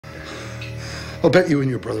I'll bet you and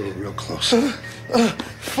your brother were real close.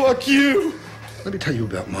 Fuck you. Let me tell you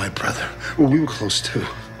about my brother. Well, we were close too.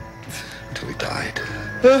 Until he died.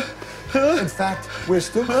 In fact, we're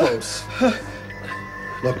still close.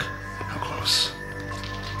 Look how close.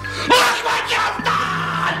 Look what you've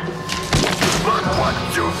done! Look what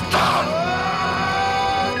you've done!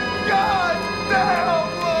 God damn,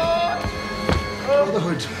 Lord!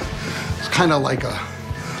 Brotherhood is kind of like a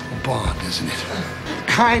bond, isn't it? The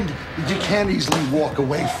kind that you can't easily walk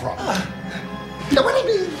away from. You know what I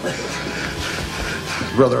mean?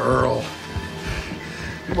 Brother Earl,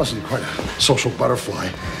 he wasn't quite a social butterfly.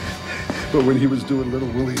 But when he was doing Little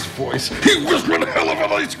Willie's voice, he was one hell of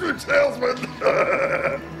an ice cream salesman.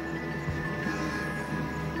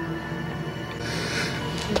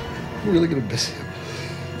 I'm really gonna miss him.